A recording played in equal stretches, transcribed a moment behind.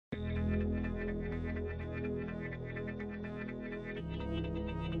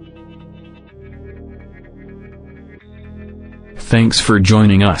Thanks for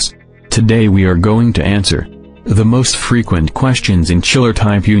joining us. Today we are going to answer the most frequent questions in chiller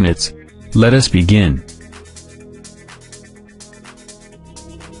type units. Let us begin.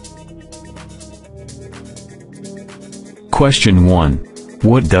 Question 1.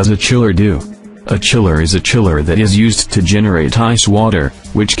 What does a chiller do? A chiller is a chiller that is used to generate ice water,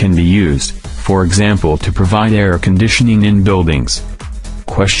 which can be used, for example, to provide air conditioning in buildings.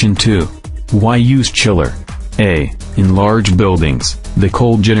 Question 2. Why use chiller? A. In large buildings, the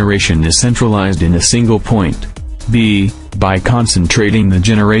cold generation is centralized in a single point. B. By concentrating the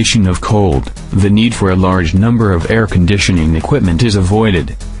generation of cold, the need for a large number of air conditioning equipment is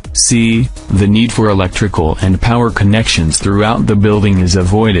avoided. C. The need for electrical and power connections throughout the building is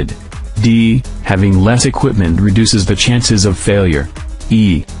avoided. D. Having less equipment reduces the chances of failure.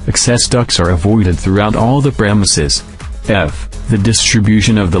 E. Excess ducts are avoided throughout all the premises. F. The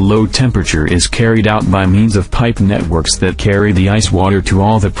distribution of the low temperature is carried out by means of pipe networks that carry the ice water to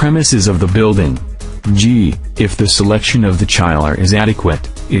all the premises of the building. G. If the selection of the chiller is adequate,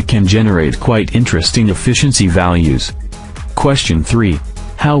 it can generate quite interesting efficiency values. Question 3.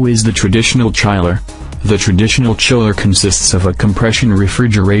 How is the traditional chiller? The traditional chiller consists of a compression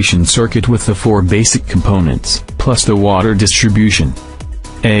refrigeration circuit with the 4 basic components, plus the water distribution.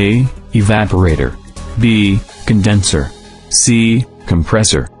 A. Evaporator. B. Condenser. C.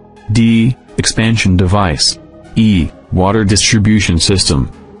 Compressor. D. Expansion device. E. Water distribution system.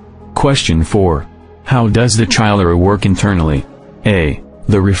 Question 4. How does the chiller work internally? A.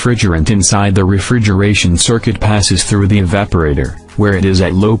 The refrigerant inside the refrigeration circuit passes through the evaporator, where it is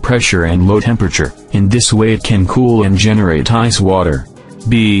at low pressure and low temperature. In this way it can cool and generate ice water.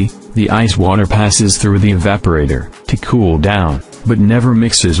 B. The ice water passes through the evaporator to cool down, but never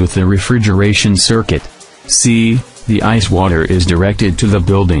mixes with the refrigeration circuit. C. The ice water is directed to the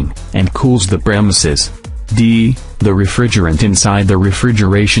building and cools the premises. D. The refrigerant inside the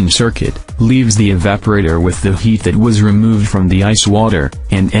refrigeration circuit leaves the evaporator with the heat that was removed from the ice water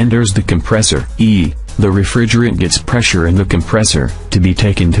and enters the compressor. E. The refrigerant gets pressure in the compressor to be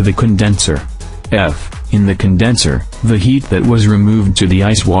taken to the condenser. F. In the condenser, the heat that was removed to the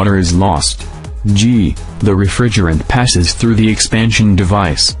ice water is lost. G. The refrigerant passes through the expansion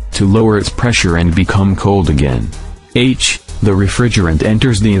device to lower its pressure and become cold again. H. The refrigerant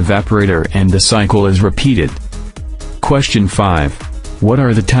enters the evaporator and the cycle is repeated. Question 5. What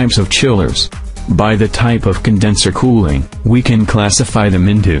are the types of chillers? By the type of condenser cooling, we can classify them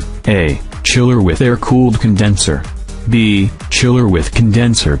into A. Chiller with air-cooled condenser. B. Chiller with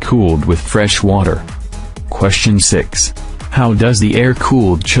condenser cooled with fresh water. Question 6. How does the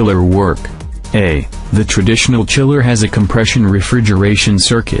air-cooled chiller work? A. The traditional chiller has a compression refrigeration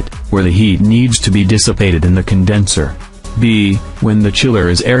circuit, where the heat needs to be dissipated in the condenser. B. When the chiller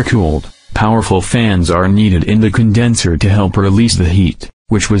is air-cooled, powerful fans are needed in the condenser to help release the heat,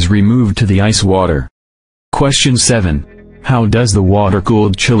 which was removed to the ice water. Question 7. How does the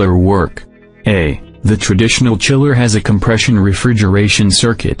water-cooled chiller work? A. The traditional chiller has a compression refrigeration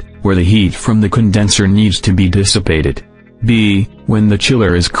circuit, where the heat from the condenser needs to be dissipated. B. When the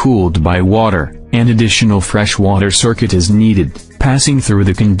chiller is cooled by water, an additional fresh water circuit is needed, passing through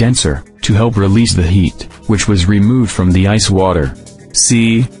the condenser, to help release the heat, which was removed from the ice water.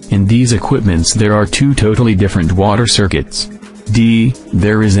 C. In these equipments there are 2 totally different water circuits. D.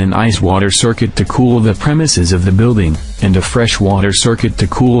 There is an ice water circuit to cool the premises of the building, and a fresh water circuit to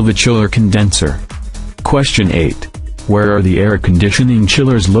cool the chiller condenser. Question 8. Where are the air conditioning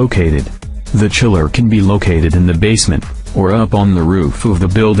chillers located? The chiller can be located in the basement, or up on the roof of the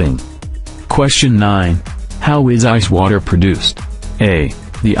building. Question 9. How is ice water produced? A.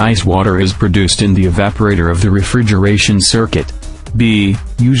 The ice water is produced in the evaporator of the refrigeration circuit. B.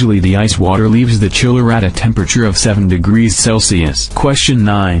 Usually the ice water leaves the chiller at a temperature of 7 degrees Celsius. Question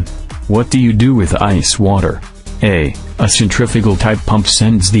 9. What do you do with ice water? A. A centrifugal type pump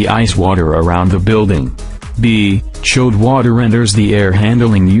sends the ice water around the building. B. Chilled water enters the air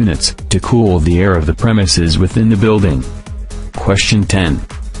handling units to cool the air of the premises within the building. Question 10.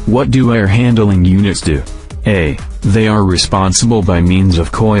 What do air handling units do? A. They are responsible by means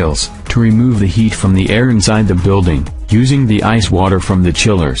of coils to remove the heat from the air inside the building, using the ice water from the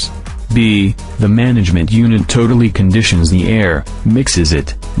chillers. B. The management unit totally conditions the air, mixes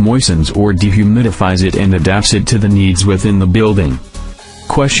it, moistens or dehumidifies it and adapts it to the needs within the building.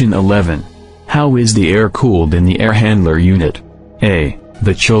 Question 11. How is the air cooled in the air handler unit? A.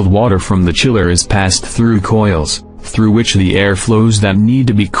 The chilled water from the chiller is passed through coils, through which the air flows that need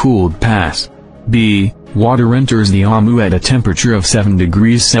to be cooled pass. B. Water enters the AMU at a temperature of 7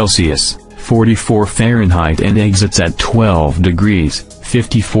 degrees Celsius, 44 Fahrenheit and exits at 12 degrees,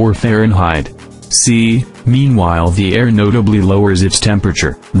 54 Fahrenheit. C. Meanwhile the air notably lowers its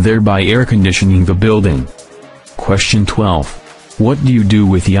temperature, thereby air conditioning the building. Question 12. What do you do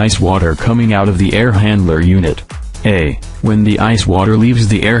with the ice water coming out of the air handler unit? A. When the ice water leaves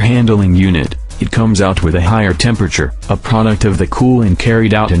the air handling unit, it comes out with a higher temperature, a product of the cooling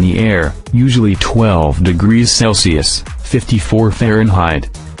carried out in the air, usually 12 degrees Celsius, 54 Fahrenheit.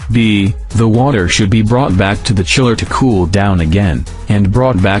 B. The water should be brought back to the chiller to cool down again, and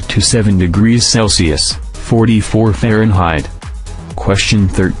brought back to 7 degrees Celsius, 44 Fahrenheit. Question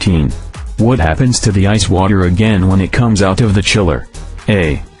 13. What happens to the ice water again when it comes out of the chiller?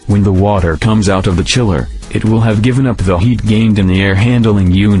 A. When the water comes out of the chiller, it will have given up the heat gained in the air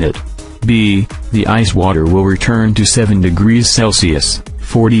handling unit. B. The ice water will return to 7 degrees Celsius,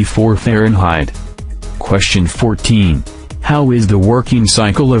 44 Fahrenheit. Question 14. How is the working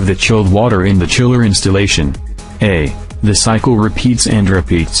cycle of the chilled water in the chiller installation? A. The cycle repeats and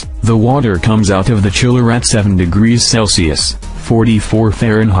repeats. The water comes out of the chiller at 7 degrees Celsius, 44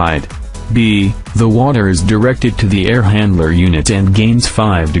 Fahrenheit. B. The water is directed to the air handler unit and gains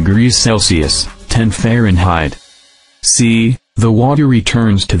 5 degrees Celsius, 10 Fahrenheit. C. The water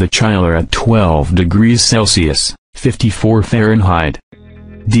returns to the chiller at 12 degrees Celsius, 54 Fahrenheit.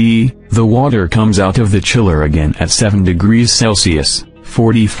 D. The water comes out of the chiller again at 7 degrees Celsius,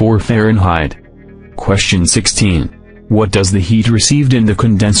 44 Fahrenheit. Question 16. What does the heat received in the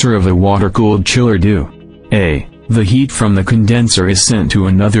condenser of a water-cooled chiller do? A. The heat from the condenser is sent to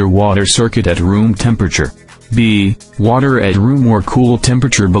another water circuit at room temperature. B. Water at room or cool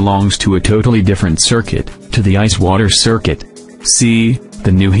temperature belongs to a totally different circuit, to the ice-water circuit. C.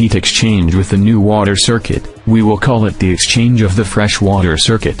 The new heat exchange with the new water circuit, we will call it the exchange of the fresh water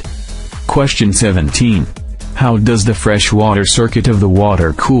circuit. Question 17. How does the fresh water circuit of the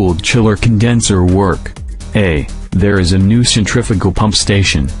water-cooled chiller condenser work? A. There is a new centrifugal pump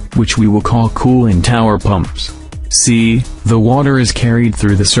station, which we will call cooling tower pumps. C. The water is carried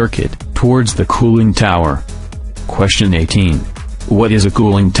through the circuit, towards the cooling tower. Question 18. What is a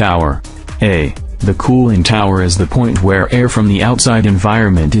cooling tower? A. The cooling tower is the point where air from the outside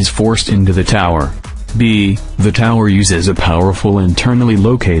environment is forced into the tower. B. The tower uses a powerful internally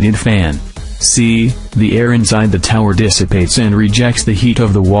located fan. C. The air inside the tower dissipates and rejects the heat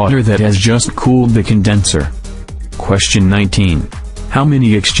of the water that has just cooled the condenser. Question 19. How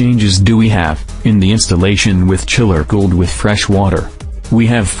many exchanges do we have in the installation with chiller cooled with fresh water? We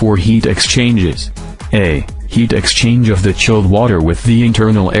have 4 heat exchanges. A. Heat exchange of the chilled water with the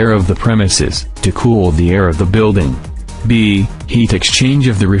internal air of the premises, to cool the air of the building. B. Heat exchange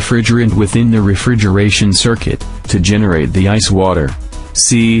of the refrigerant within the refrigeration circuit, to generate the ice water.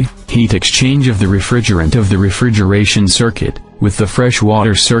 C. Heat exchange of the refrigerant of the refrigeration circuit, with the fresh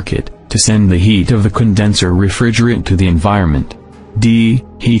water circuit, to send the heat of the condenser refrigerant to the environment. D.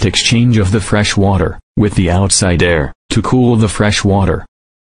 Heat exchange of the fresh water, with the outside air, to cool the fresh water.